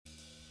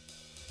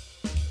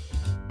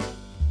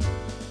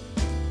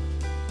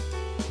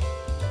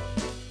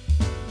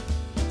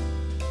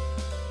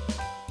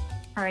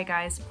All right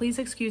guys, please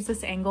excuse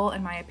this angle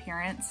and my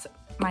appearance.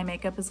 My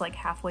makeup is like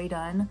halfway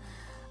done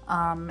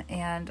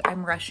and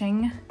I'm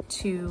rushing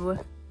to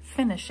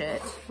finish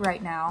it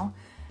right now,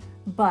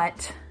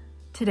 but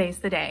today's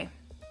the day.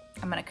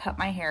 I'm gonna cut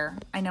my hair.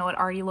 I know it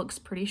already looks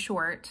pretty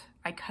short.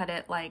 I cut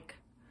it like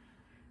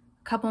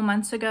a couple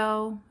months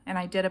ago and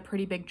I did a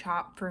pretty big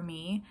chop for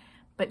me,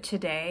 but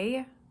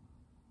today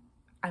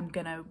I'm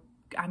gonna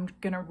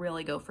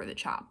really go for the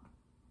chop.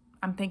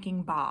 I'm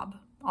thinking bob.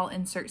 I'll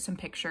insert some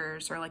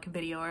pictures or like a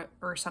video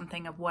or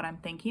something of what I'm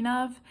thinking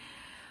of.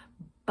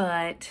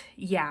 But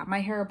yeah,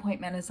 my hair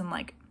appointment is in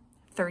like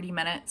 30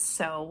 minutes,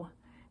 so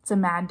it's a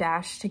mad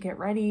dash to get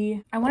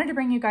ready. I wanted to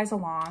bring you guys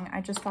along.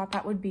 I just thought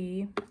that would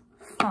be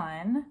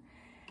fun.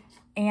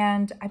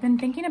 And I've been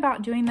thinking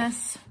about doing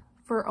this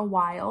for a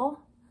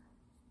while.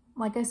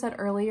 Like I said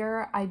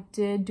earlier, I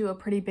did do a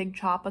pretty big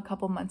chop a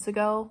couple months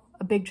ago,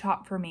 a big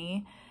chop for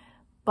me,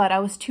 but I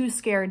was too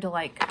scared to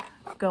like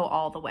go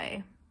all the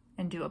way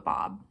and do a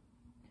bob.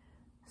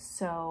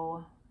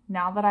 So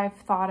now that I've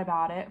thought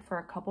about it for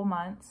a couple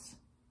months,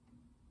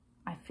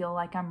 I feel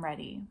like I'm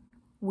ready.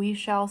 We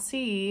shall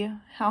see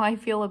how I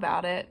feel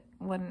about it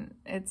when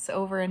it's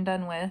over and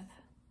done with.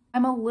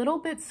 I'm a little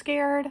bit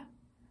scared,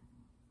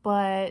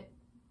 but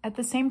at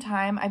the same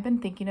time, I've been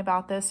thinking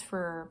about this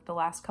for the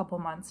last couple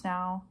months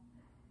now,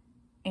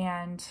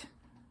 and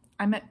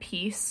I'm at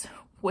peace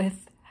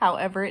with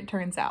however it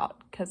turns out,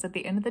 because at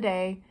the end of the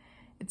day,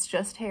 it's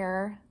just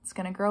hair. It's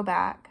gonna grow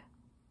back.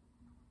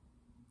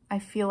 I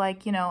feel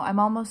like, you know,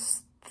 I'm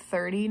almost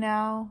 30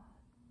 now,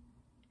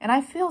 and I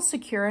feel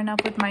secure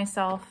enough with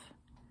myself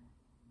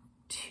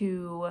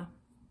to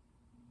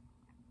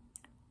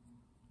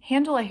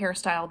handle a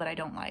hairstyle that I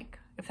don't like,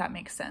 if that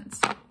makes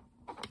sense.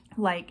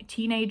 Like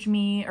teenage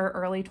me or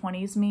early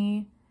 20s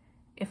me,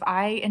 if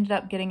I ended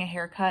up getting a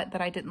haircut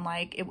that I didn't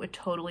like, it would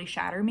totally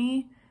shatter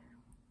me.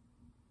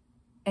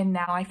 And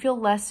now I feel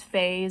less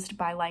fazed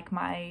by like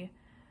my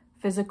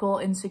physical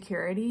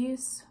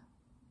insecurities,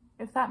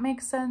 if that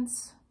makes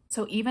sense.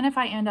 So even if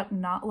I end up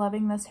not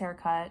loving this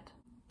haircut,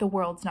 the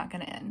world's not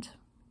gonna end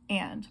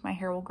and my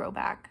hair will grow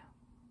back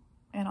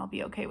and I'll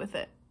be okay with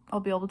it. I'll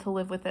be able to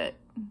live with it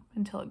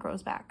until it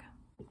grows back.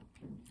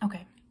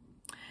 Okay,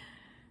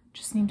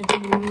 just need to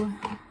do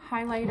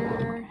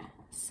highlighter,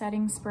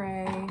 setting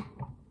spray,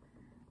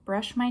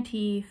 brush my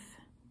teeth,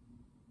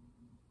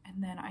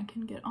 and then I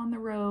can get on the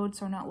road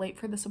so I'm not late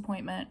for this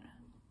appointment.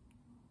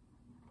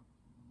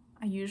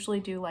 I usually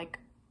do like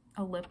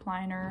a lip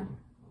liner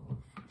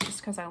just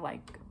because I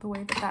like the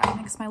way that that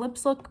makes my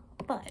lips look,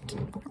 but I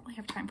don't really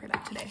have time for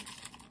that today.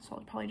 So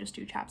I'll probably just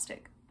do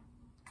chapstick.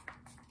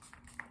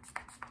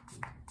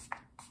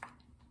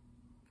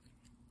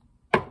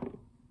 All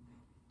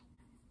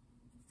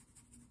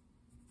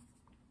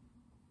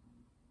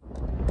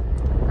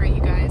right,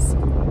 you guys,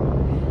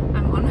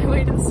 I'm on my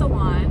way to the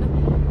salon.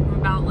 I'm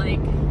about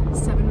like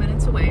 7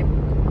 minutes away,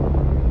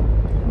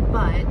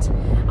 but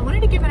I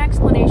wanted to give an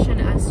explanation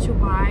as to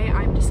why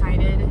I've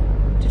decided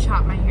to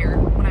chop my hair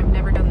when I've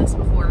never done this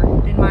before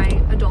in my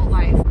adult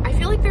life. I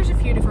feel like there's a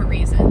few different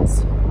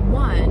reasons.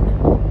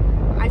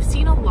 One, I've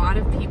seen a lot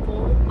of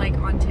people like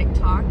on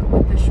TikTok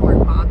with the short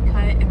bob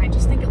cut, and I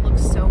just think it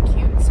looks so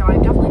cute. So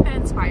I've definitely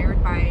been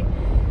inspired by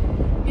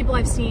people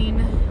I've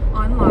seen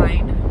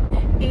online.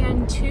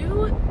 And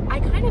two, I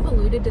kind of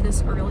alluded to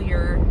this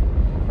earlier,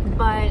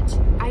 but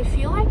I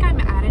feel like I'm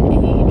at an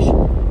age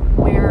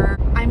where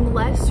I'm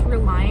less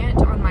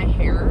reliant on my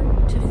hair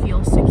to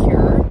feel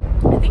secure.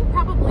 I think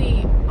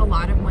probably a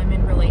lot of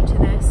women relate to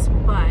this,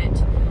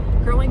 but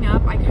growing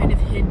up, I kind of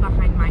hid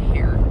behind my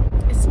hair.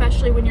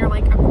 Especially when you're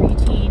like a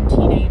preteen,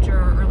 teenager,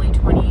 early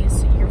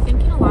 20s, you're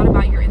thinking a lot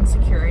about your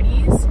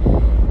insecurities.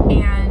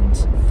 And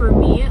for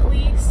me at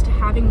least,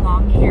 having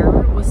long hair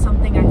was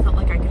something I felt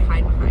like I could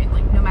hide behind.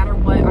 Like no matter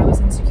what I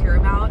was insecure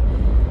about,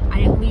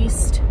 I at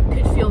least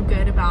could feel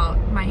good about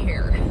my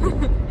hair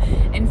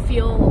and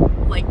feel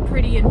like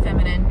pretty and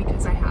feminine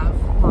because I have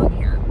long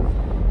hair.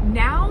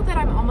 Now that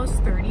I'm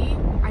almost 30,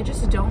 I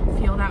just don't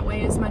feel that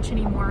way as much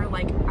anymore.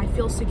 Like I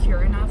feel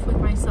secure enough with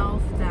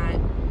myself that,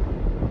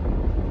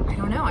 I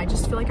don't know, I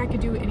just feel like I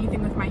could do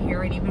anything with my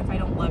hair, and even if I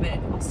don't love it,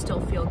 I'll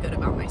still feel good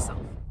about myself.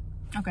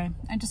 Okay,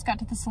 I just got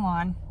to the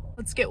salon.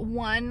 Let's get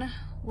one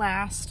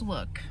last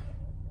look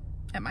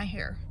at my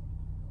hair.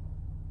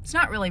 It's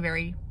not really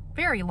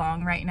very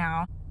long right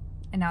now,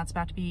 and now it's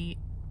about to be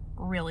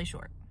really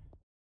short.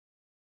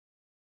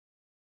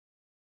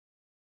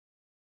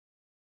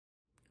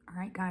 All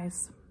right,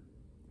 guys,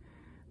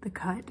 the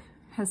cut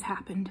has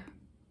happened.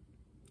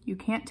 You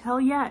can't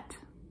tell yet,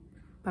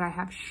 but I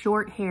have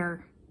short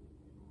hair.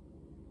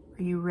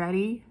 Are you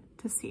ready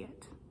to see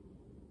it?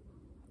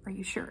 Are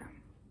you sure?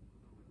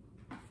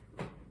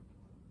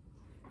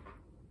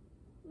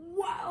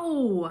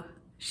 Whoa,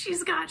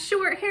 she's got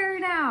short hair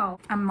now.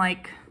 I'm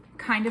like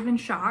kind of in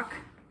shock.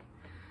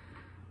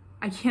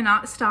 I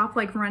cannot stop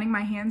like running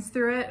my hands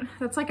through it.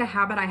 That's like a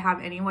habit I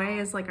have anyway,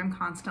 is like I'm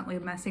constantly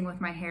messing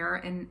with my hair,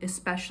 and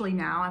especially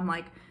now I'm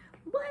like,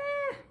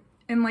 what?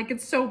 And like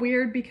it's so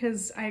weird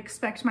because I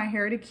expect my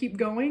hair to keep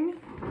going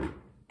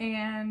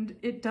and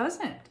it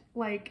doesn't.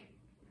 Like,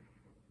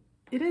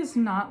 it is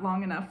not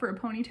long enough for a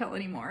ponytail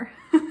anymore.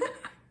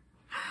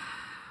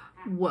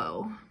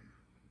 Whoa.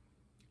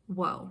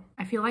 Whoa.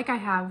 I feel like I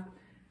have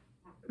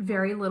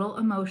very little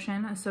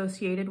emotion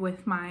associated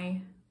with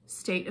my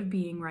state of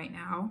being right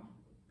now.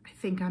 I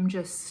think I'm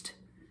just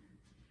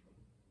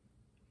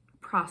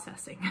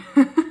processing.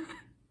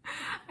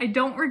 I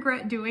don't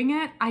regret doing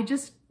it. I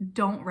just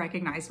don't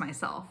recognize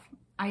myself.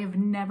 I have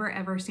never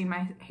ever seen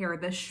my hair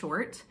this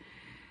short.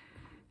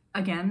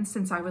 Again,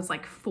 since I was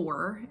like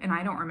 4, and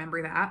I don't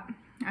remember that.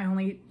 I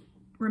only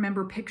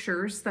remember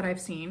pictures that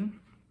I've seen.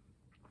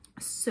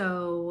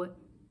 So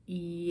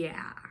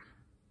yeah.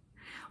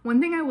 One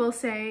thing I will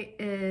say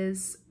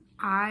is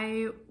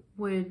I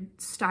would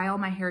style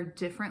my hair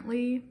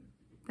differently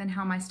than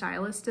how my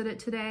stylist did it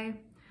today,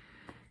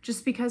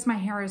 just because my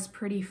hair is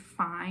pretty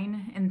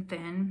fine and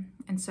thin.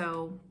 And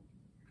so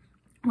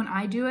when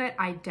I do it,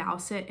 I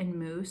douse it in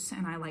mousse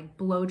and I like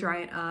blow dry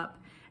it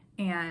up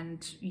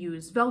and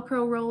use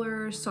Velcro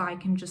rollers so I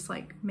can just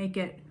like make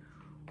it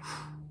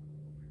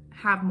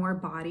have more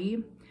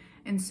body.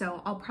 And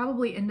so I'll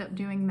probably end up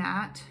doing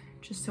that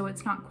just so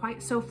it's not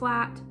quite so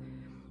flat,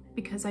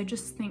 because I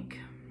just think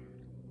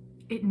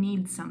it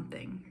needs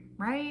something,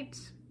 right?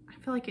 I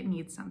feel like it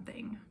needs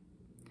something,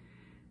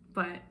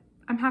 but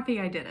I'm happy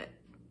I did it.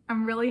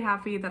 I'm really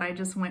happy that I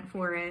just went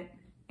for it,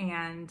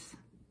 and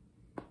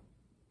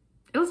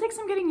it'll take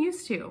some getting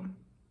used to,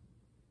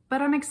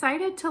 but I'm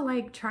excited to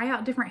like try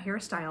out different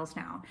hairstyles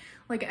now.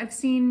 Like I've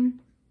seen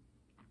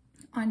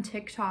on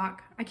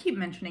TikTok, I keep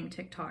mentioning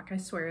TikTok, I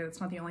swear that's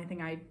not the only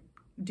thing I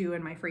do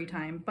in my free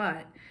time,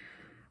 but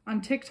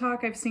on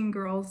TikTok I've seen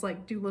girls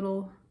like do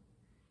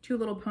two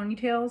little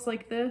ponytails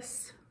like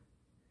this.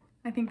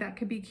 I think that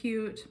could be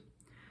cute.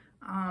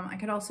 I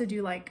could also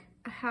do like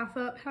a half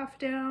up, half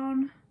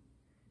down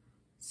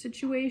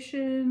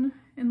situation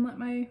and let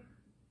my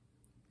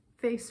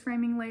face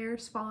framing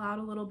layers fall out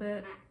a little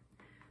bit.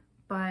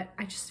 But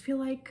I just feel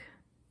like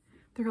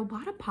there are a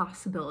lot of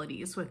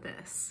possibilities with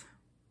this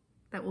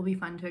that will be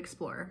fun to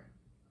explore.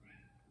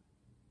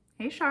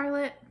 Hey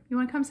Charlotte, you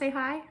wanna come say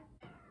hi?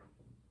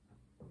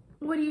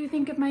 What do you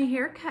think of my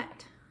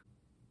haircut?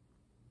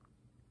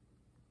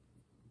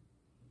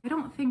 I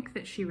don't think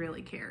that she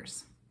really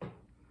cares.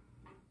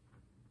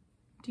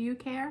 Do you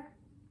care?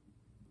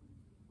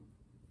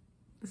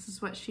 This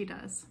is what she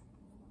does.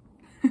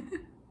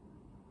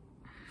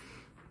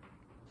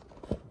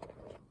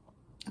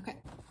 Okay,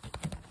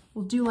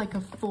 we'll do like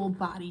a full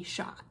body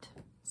shot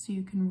so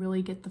you can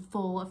really get the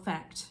full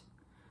effect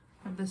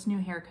of this new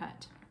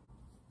haircut.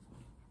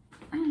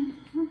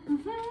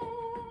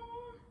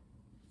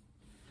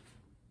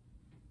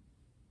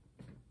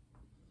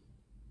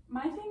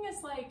 My thing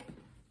is like,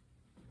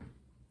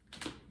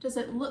 does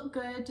it look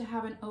good to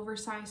have an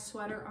oversized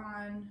sweater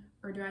on,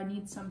 or do I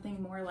need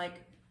something more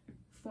like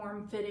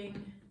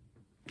form-fitting?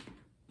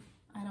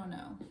 I don't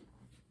know.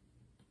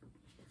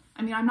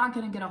 I mean, I'm not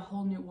gonna get a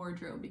whole new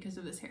wardrobe because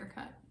of this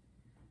haircut,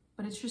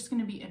 but it's just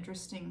gonna be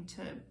interesting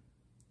to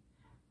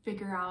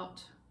figure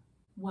out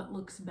what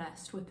looks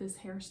best with this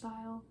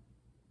hairstyle.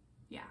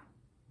 Yeah.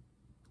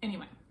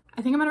 Anyway,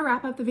 I think I'm gonna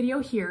wrap up the video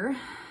here.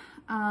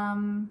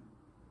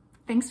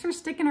 Thanks for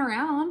sticking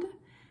around.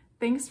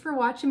 Thanks for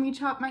watching me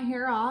chop my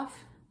hair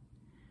off.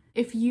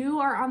 If you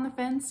are on the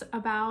fence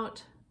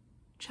about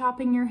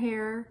chopping your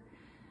hair,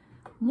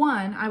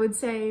 one, I would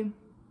say,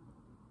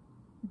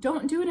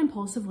 don't do it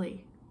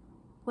impulsively.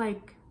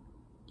 Like,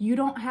 you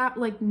don't have,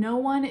 like, no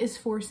one is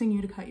forcing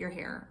you to cut your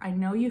hair. I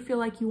know you feel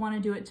like you want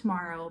to do it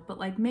tomorrow, but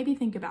like, maybe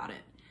think about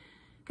it.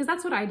 Because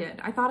that's what I did.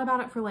 I thought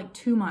about it for like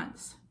 2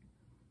 months.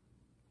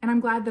 And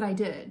I'm glad that I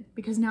did,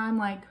 because now I'm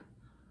like,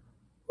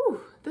 whew,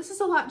 this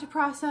is a lot to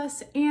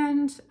process.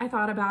 And I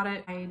thought about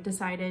it. I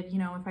decided, you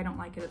know, if I don't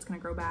like it, it's gonna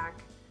grow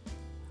back.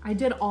 I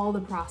did all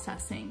the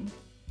processing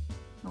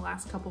the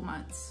last couple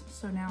months.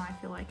 So now I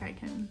feel like I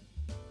can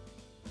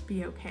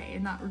be okay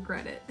and not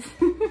regret it.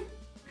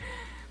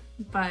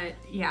 But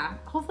yeah,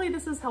 hopefully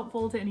this is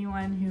helpful to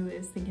anyone who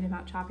is thinking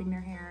about chopping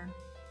their hair.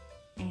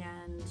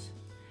 And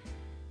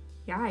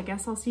yeah, I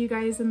guess I'll see you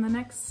guys in the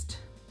next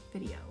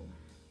video.